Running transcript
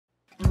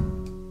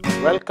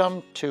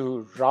Welcome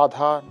to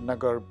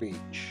Radhanagar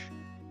beach.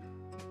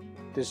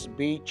 This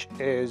beach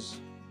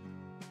is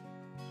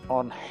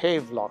on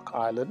Havelock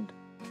Island,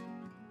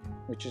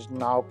 which is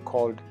now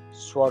called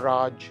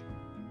Swaraj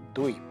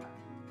Dweep.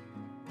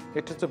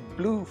 It is a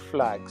blue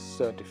flag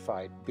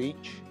certified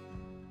beach,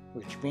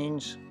 which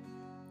means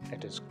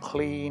it is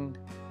clean,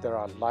 there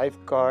are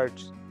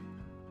lifeguards,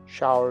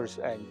 showers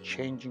and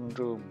changing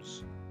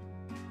rooms.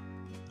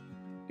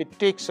 It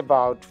takes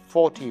about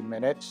 40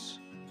 minutes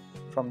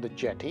from the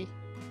jetty.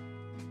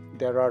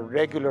 There are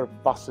regular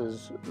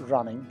buses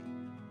running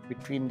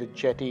between the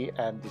jetty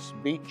and this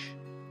beach.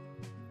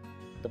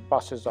 The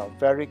buses are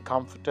very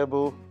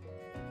comfortable,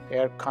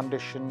 air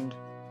conditioned,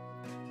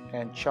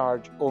 and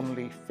charge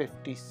only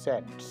 50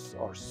 cents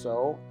or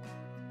so,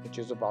 which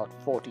is about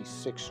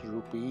 46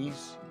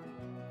 rupees.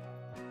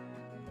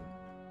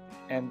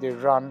 And they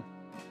run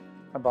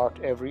about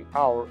every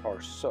hour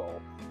or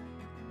so.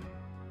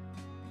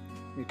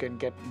 You can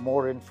get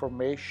more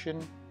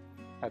information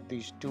at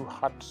these two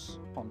huts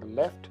on the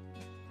left.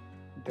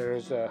 There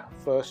is a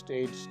first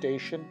aid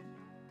station,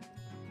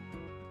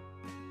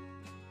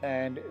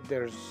 and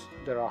there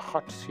are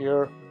huts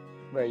here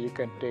where you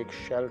can take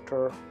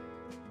shelter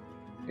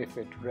if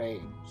it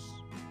rains.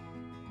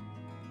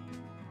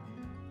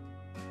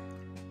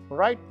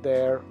 Right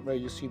there where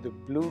you see the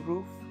blue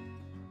roof,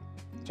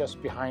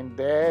 just behind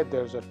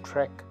there's a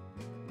trek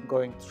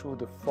going through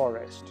the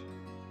forest.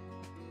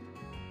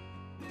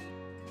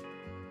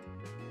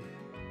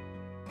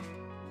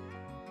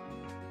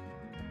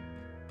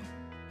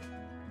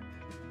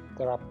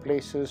 There are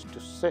places to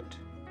sit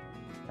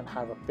and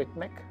have a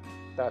picnic.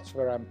 That's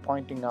where I'm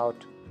pointing out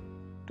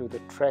to the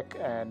trek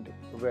and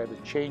where the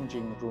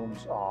changing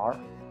rooms are.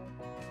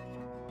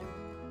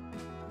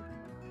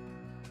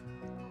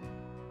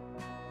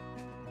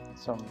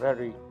 Some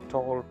very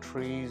tall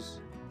trees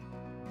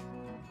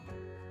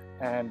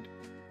and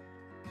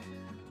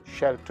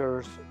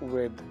shelters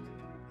with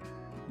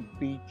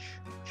beach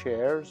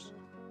chairs.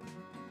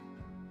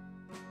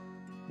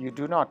 You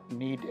do not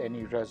need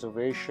any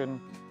reservation.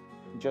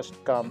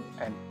 Just come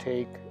and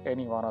take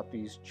any one of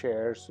these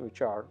chairs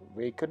which are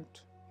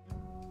vacant.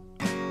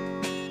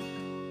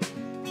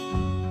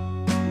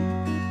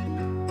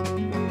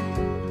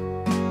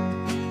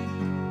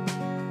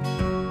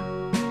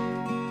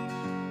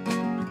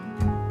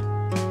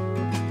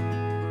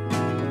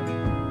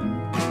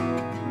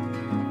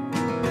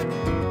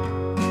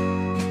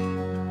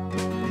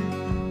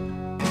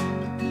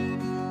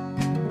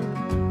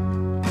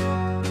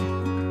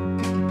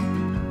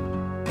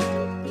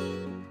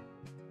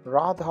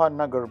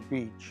 Radhanagar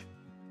beach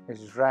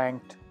is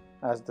ranked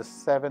as the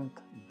 7th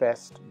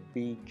best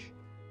beach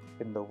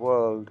in the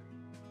world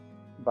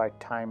by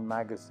Time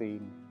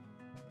magazine.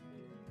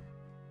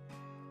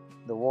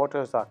 The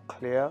waters are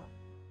clear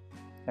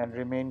and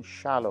remain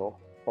shallow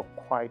for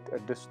quite a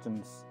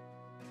distance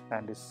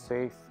and is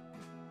safe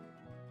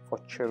for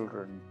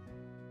children.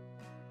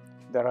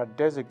 There are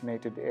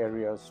designated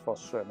areas for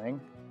swimming.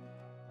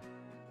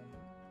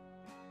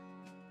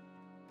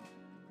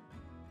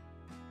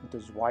 It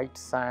is white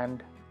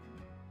sand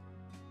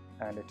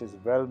and it is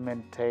well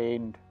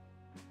maintained.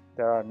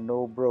 There are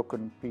no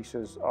broken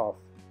pieces of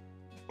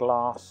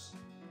glass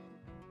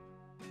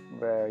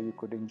where you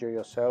could injure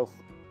yourself.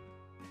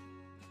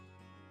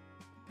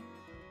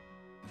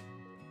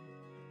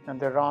 And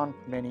there aren't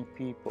many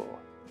people.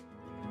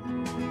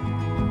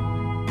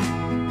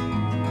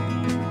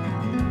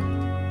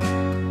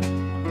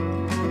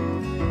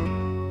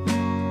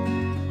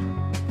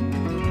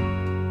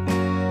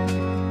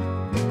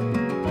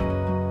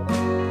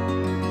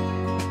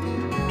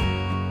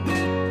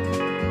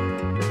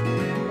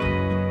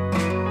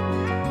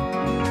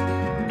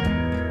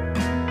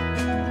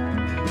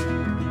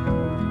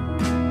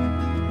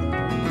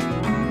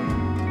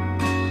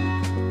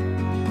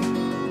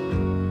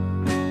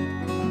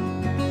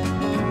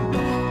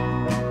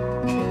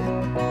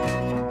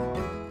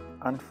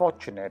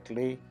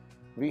 Unfortunately,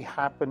 we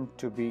happened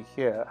to be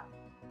here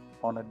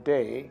on a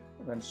day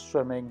when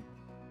swimming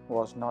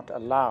was not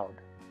allowed,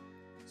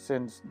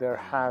 since there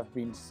have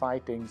been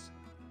sightings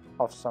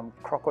of some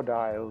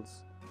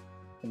crocodiles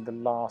in the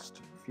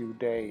last few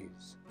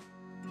days,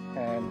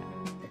 and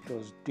it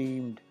was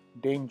deemed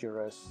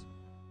dangerous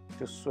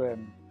to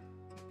swim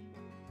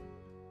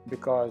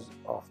because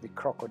of the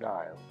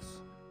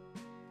crocodiles.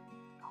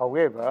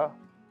 However,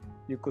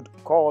 you could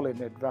call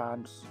in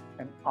advance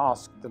and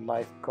ask the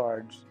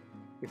lifeguards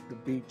if the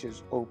beach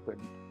is open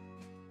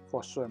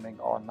for swimming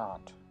or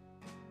not.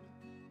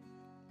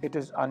 It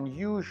is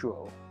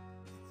unusual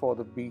for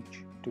the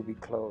beach to be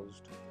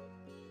closed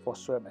for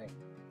swimming.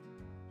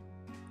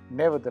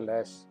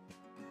 Nevertheless,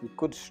 you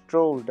could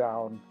stroll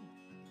down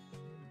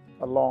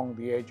along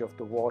the edge of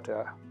the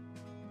water,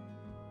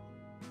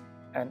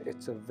 and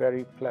it's a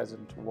very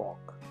pleasant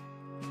walk.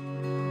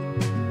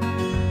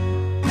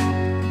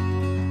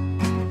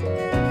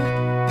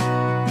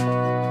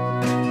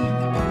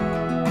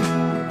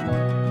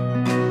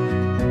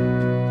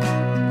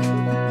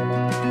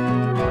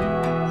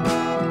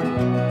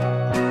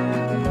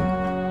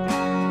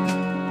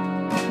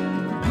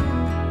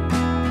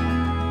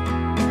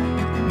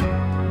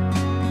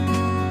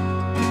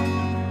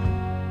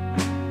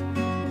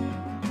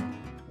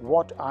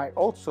 what I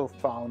also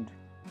found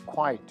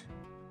quite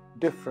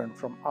different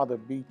from other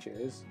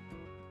beaches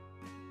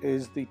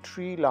is the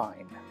tree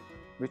line,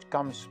 which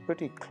comes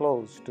pretty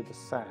close to the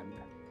sand.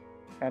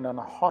 And on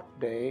a hot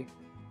day,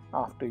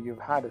 after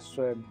you've had a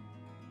swim,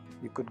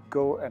 you could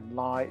go and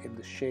lie in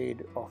the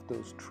shade of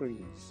those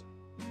trees.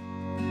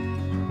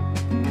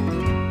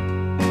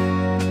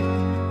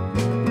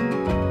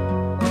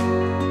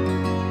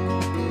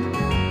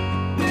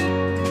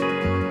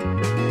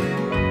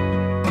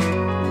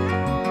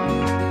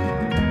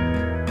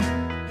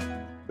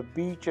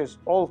 The beach is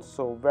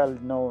also well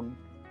known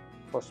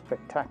for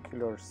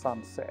spectacular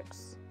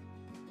sunsets,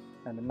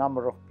 and a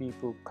number of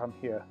people come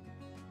here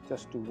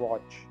just to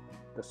watch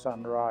the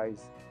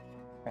sunrise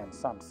and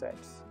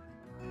sunsets.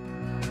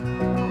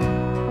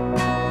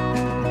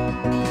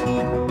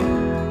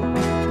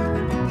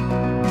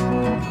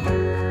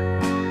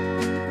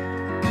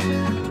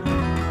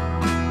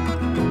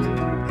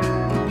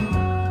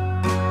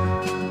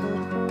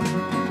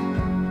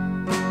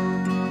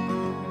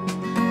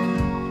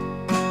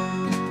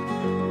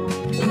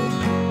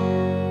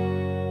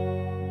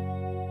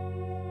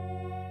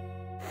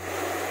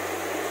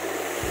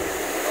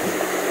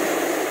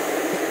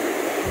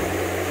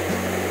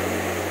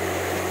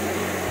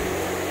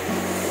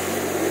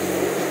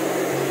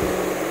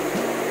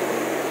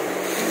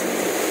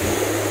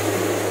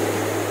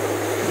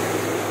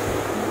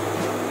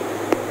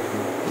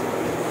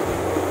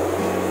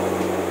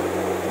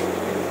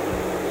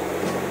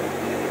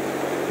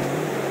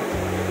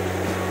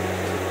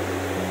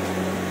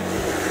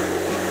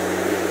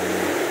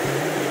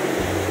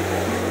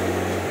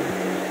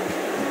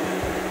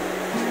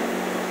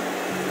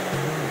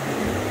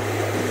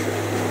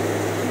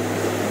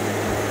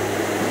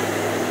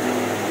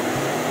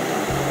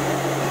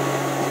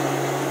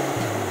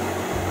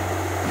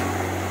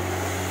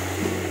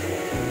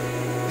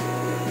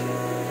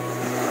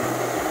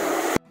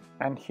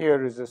 And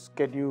here is a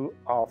schedule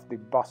of the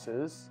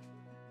buses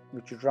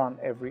which run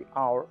every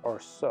hour or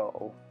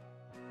so.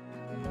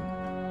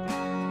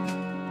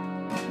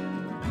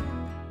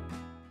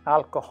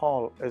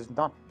 Alcohol is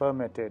not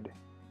permitted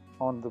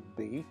on the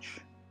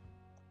beach,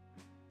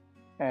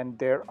 and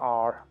there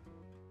are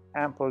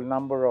ample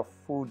number of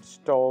food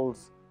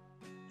stalls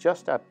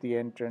just at the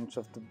entrance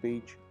of the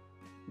beach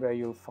where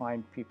you'll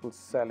find people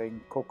selling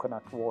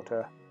coconut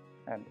water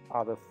and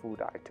other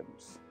food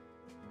items.